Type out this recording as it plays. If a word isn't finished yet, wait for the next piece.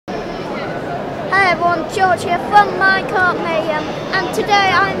Hi everyone, George here from My Car Mayhem, and today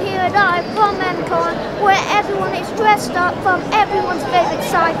I'm here live from MCon, where everyone is dressed up from everyone's favourite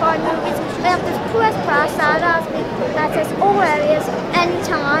sci-fi movies. We have this press pass that allows me access all areas,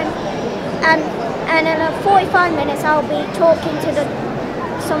 anytime, and in 45 minutes I'll be talking to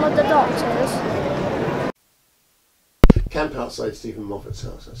some of the doctors. Camp outside Stephen Moffat's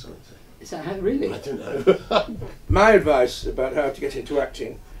house, that's what I'm saying. Is that how, really? I don't know. My advice about how to get into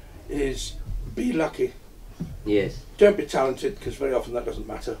acting is be lucky. Yes. Don't be talented, because very often that doesn't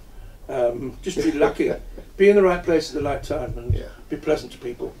matter. Just be lucky. Be in the right place at the right time and be pleasant to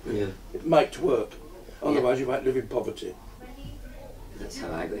people. Yeah. It might work. Otherwise you might live in poverty. That's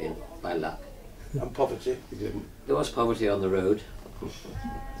how I got in, by luck. And poverty. You didn't. There was poverty on the road.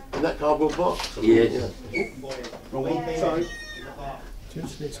 In that cardboard box? Yes. Sorry.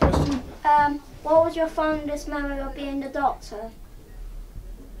 Next question. What was your fondest memory of being the doctor?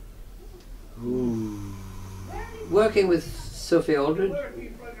 Working with Sophie Aldred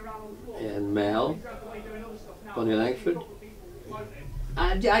and Mel, Bonnie Langford.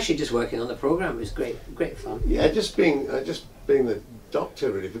 And actually just working on the programme was great fun. Yeah, just being the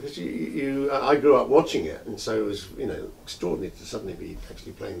doctor really, because I grew up watching it, and so it was extraordinary to suddenly be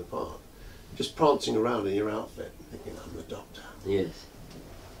actually playing the part, just prancing around in your outfit, thinking I'm the doctor. Yes.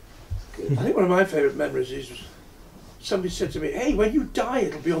 Good. I think one of my favourite memories is somebody said to me, "Hey, when you die,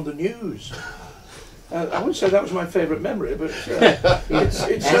 it'll be on the news." I wouldn't say that was my favourite memory, but it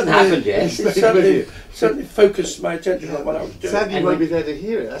certainly focused my attention on what I was doing. Sadly, you won't be there to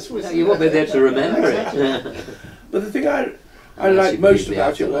hear it. That's what you won't be there to remember it. But the thing I liked most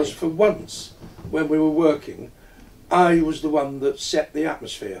about it was, for once, when we were working, I was the one that set the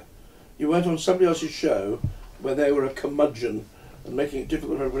atmosphere. You weren't on somebody else's show where they were a curmudgeon and making it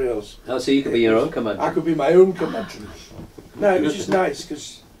difficult for everybody else. Oh, so you could be your own curmudgeon. I could be my own curmudgeon. No, it was just nice,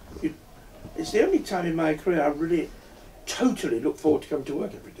 because it's the only time in my career I really totally look forward to coming to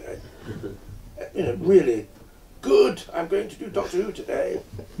work every day. Really good, I'm going to do Doctor Who today.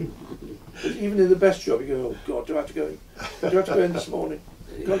 Even in the best job, you go, oh God, do I have to go in? Do I have to go in this morning?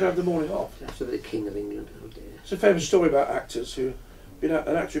 Got to have the morning off. After the King of England. Oh dear. It's a famous story about actors an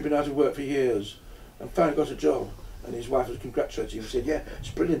actor who'd been out of work for years and finally got a job, and his wife was congratulating him and said, "Yeah, it's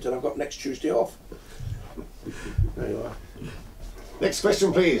brilliant, and I've got next Tuesday off." There you are. Next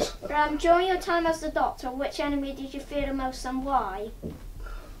question, please. During your time as the doctor, which enemy did you fear the most and why?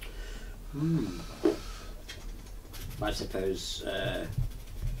 I suppose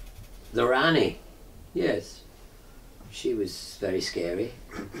the Rani. Yes. She was very scary.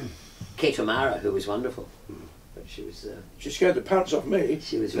 Kate O'Mara, who was wonderful. But she was... she scared the pants off me.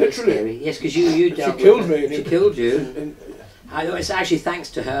 She was very scary. Yes, because you dealt she killed with me. She killed you. It's actually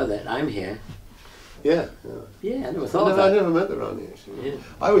thanks to her that I'm here. Yeah. Yeah, I never thought of that. I never met the Rani, actually. Yeah.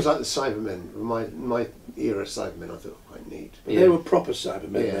 I always liked the Cybermen. My era Cybermen I thought were quite neat. But they were proper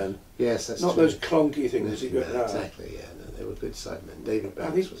Cybermen then. Yes, that's not true. those clonky things you got now. Exactly, yeah. No, they were good Cybermen. David I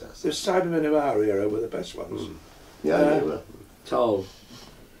Banks think was that. the Cybermen of our era were the best ones. Yeah, they were. Tall.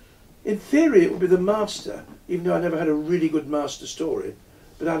 In theory, it would be the Master, even though I never had a really good Master story.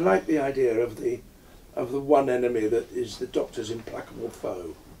 But I like the idea of the one enemy that is the Doctor's implacable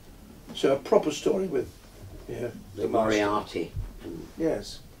foe. So a proper story with the Moriarty. And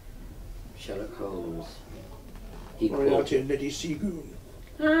yes. Sherlock Holmes. Moriarty and Neddy Seagoon.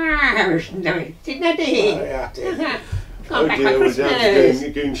 Neddy! Moriarty. Oh dear, we're down to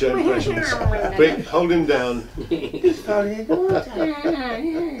Goon Show impressions. Quick, hold him down. He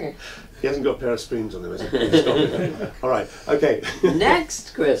hasn't got a pair of spoons on him, has he? Alright, okay.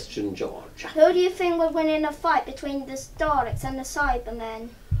 Next question, George. Who do you think would win in a fight between the Daleks and the Cybermen?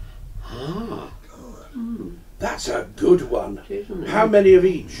 That's a good one. How many of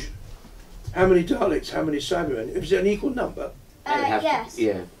each? How many Daleks, how many Cybermen? Is it an equal number? Yes.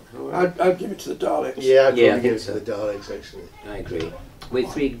 Yeah. I'd give it to the Daleks. Yeah, I'd I give think it so. to the Daleks, actually. I agree. We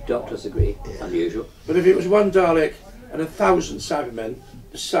three doctors agree. Yeah. Unusual. But if it was one Dalek and 1,000 Cybermen,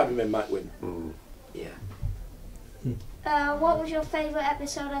 the Cybermen might win. Yeah. What was your favourite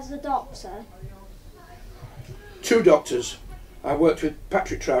episode as the Doctor? 2 Doctors. I worked with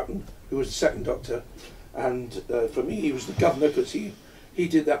Patrick Troughton, who was the second Doctor, and for me he was the Governor, because he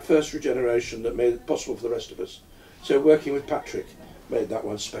did that first regeneration that made it possible for the rest of us. So working with Patrick made that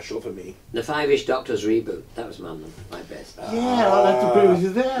one special for me. The Five-ish Doctors reboot, that was my best. Yeah, I'll have to agree with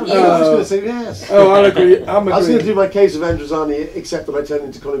you there. I was going to say yes. Oh, I'll agree. I was going to do my case of Androzani, except that I turned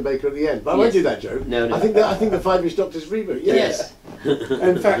into Colin Baker at the end. But I won't do that joke. No. I think the Five-ish Doctors reboot. Yes.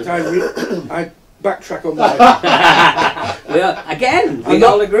 In fact, I backtrack on that. Well, again, we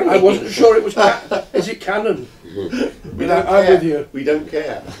all agree. I wasn't sure it was. Is it canon? We don't I'm care. with you. We don't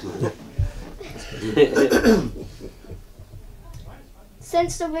care.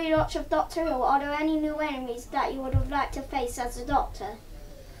 Since the relaunch of Doctor Who, are there any new enemies that you would have liked to face as a Doctor?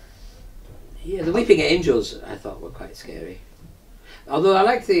 Yeah, the Weeping Angels I thought were quite scary. Although I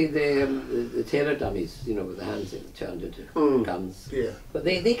liked the tailor dummies, you know, with the hands that turned into guns. Yeah. But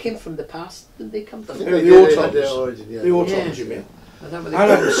they came from the past, didn't they come from? I think The they did, they Autons. had their origin, yeah. The Autons, Yeah. you mean? I thought I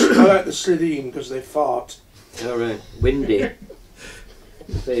like the Slitheen because they fart. Oh right, windy.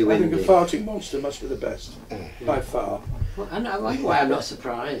 Very I windy. think a farting monster must be the best, by far. Well, I wonder why I'm not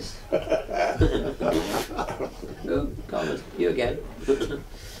surprised. Oh, Colin, you again.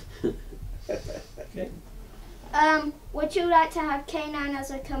 Would you like to have K9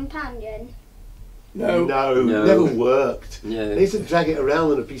 as a companion? No. No, No. never worked. No. They used to drag it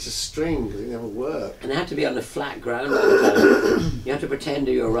around on a piece of string because it never worked. And it had to be on the flat ground all the time. You had to pretend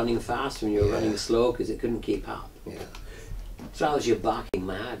that you were running fast when you were running slow because it couldn't keep up. Yeah. Drives you barking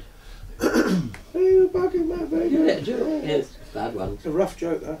mad. Hey, you're barking mad, very good. Yeah, joke. Yes, bad one. It's a rough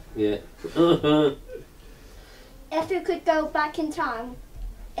joke, that. Yeah. If you could go back in time,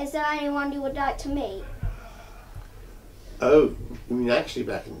 is there anyone you would like to meet? Oh, you mean actually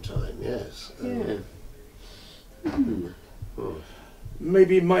back in time? Yes. Yeah. Oh.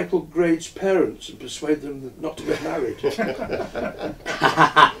 Maybe Michael Grade's parents and persuade them not to get married.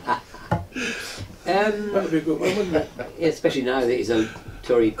 That would be a good one, wouldn't it? Yeah, especially now that he's a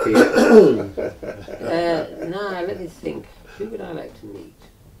Tory peer. No, let me think. Who would I like to meet?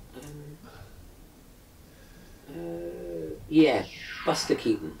 Yeah, Buster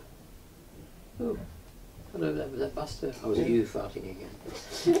Keaton. Oh, hello, was that Buster? Oh, was it you farting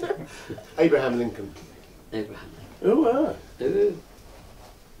again? Abraham Lincoln. Abraham. Oh, wow. Oh,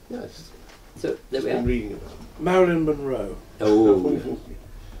 Yes. so there I've we been are. reading about. Marilyn Monroe. Oh,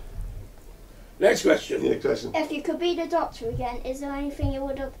 Next question. Yeah, question. If you could be the Doctor again, is there anything you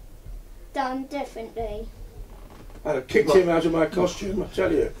would have done differently? I'd have kicked him out of my costume, I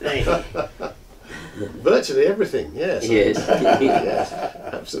tell you. Virtually everything. Yes. yes. Yes.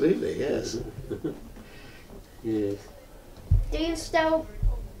 Absolutely. Yes. Yes. Do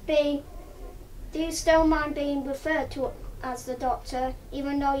you still mind being referred to as the Doctor,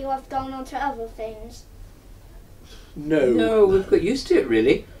 even though you have gone on to other things? No. No, we've got used to it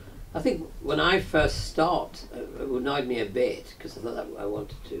really. I think when I first stopped, it annoyed me a bit because I thought that I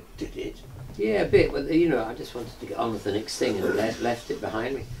wanted to. Did it? Yeah, a bit, but you know, I just wanted to get on with the next thing and left it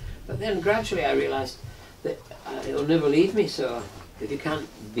behind me. But then gradually I realised that it'll never leave me. So if you can't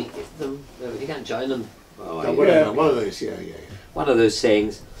beat them, if you can't join them, One of those. Yeah. one of those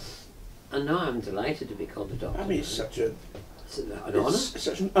sayings. And now I'm delighted to be called a Doctor. I mean, it's such an honour.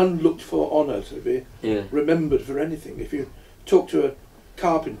 such an unlooked for honour to be Yeah. remembered for anything. If you talk to a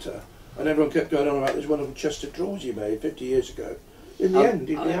carpenter and everyone kept going on about this wonderful chest of drawers he made 50 years ago, in the end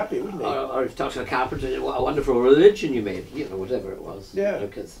he'd be happy, wouldn't he? Or if you talk to a carpenter, what a wonderful religion you made, you know, whatever it was. Yeah.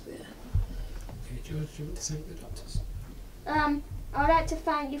 Because, yeah. Okay, George, do you want to thank the doctors? I'd like to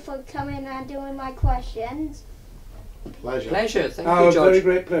thank you for coming and doing my questions. Pleasure. Pleasure. Thank Our you, George. very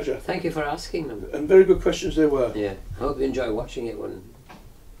great pleasure. Thank you for asking them. And very good questions they were. Yeah. I hope you enjoy watching it when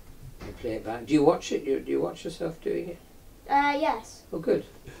you play it back. Do you watch it? Do you watch yourself doing it? Yes. Oh, good.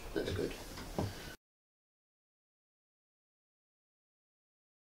 That's good.